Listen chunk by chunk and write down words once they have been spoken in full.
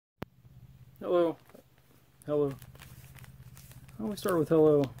Hello. Hello. I always start with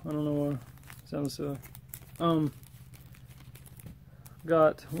hello. I don't know why. Sounds silly.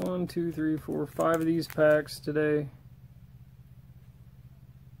 Got 1, 2, 3, 4, 5 of these packs today.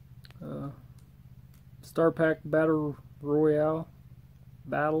 Star Pack Battle Royale.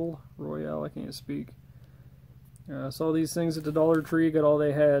 I can't speak. Saw these things at the Dollar Tree, got all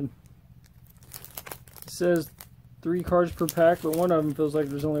they had. It says 3 cards per pack, but one of them feels like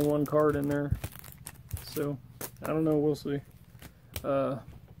there's only 1 card in there. So, I don't know, we'll see.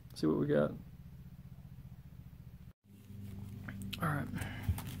 See what we got. Alright.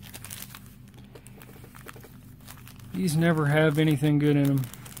 These never have anything good in them.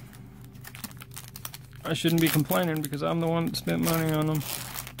 I shouldn't be complaining because I'm the one that spent money on them.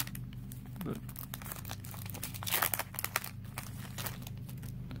 But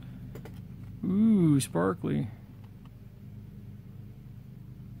ooh, sparkly.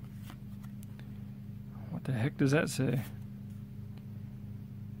 What the heck does that say?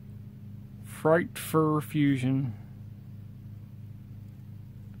 Fright Fur Fusion.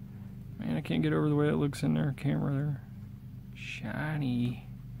 Man, I can't get over the way it looks in their camera there. Shiny.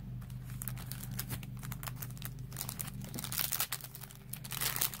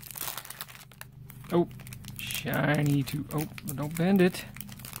 Oh, shiny too. Oh, don't bend it.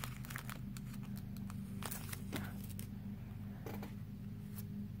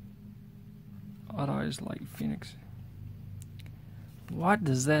 Odd Eyes Light Phoenix. What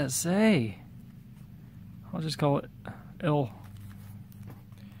does that say? I'll just call it L.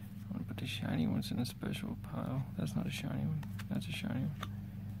 I'm gonna put the shiny ones in a special pile. That's not a shiny one. That's a shiny one.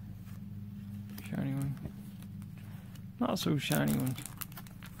 Shiny one. Not so shiny one.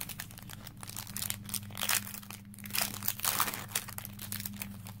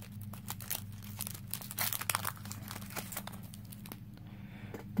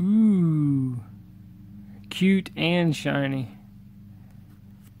 Ooh, cute and shiny.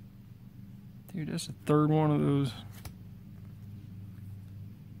 Dude, that's the 3rd one of those.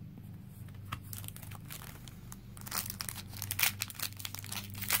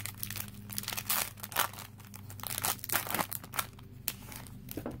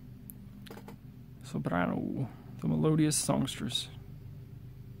 Soprano, the melodious songstress.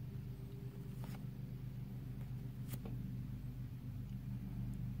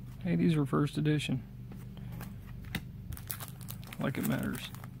 Hey, these are 1st edition. Like it matters.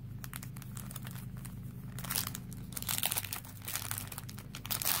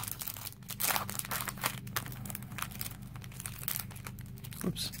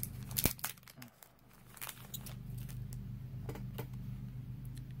 Whoops.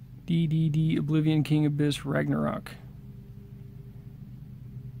 DDD Oblivion King Abyss Ragnarok.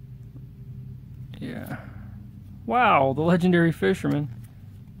 Yeah. Wow, the Legendary Fisherman.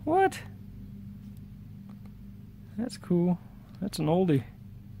 What? That's cool. That's an oldie.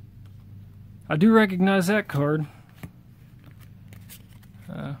 I do recognize that card.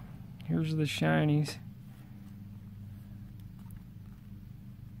 Here's the shinies.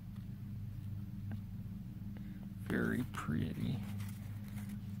 Very pretty.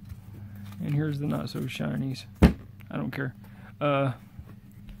 And here's the not so shinies. I don't care.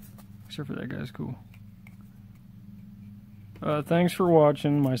 Except for that guy's cool. Thanks for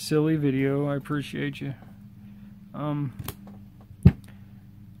watching my silly video. I appreciate you.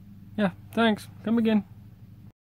 Yeah, thanks. Come again.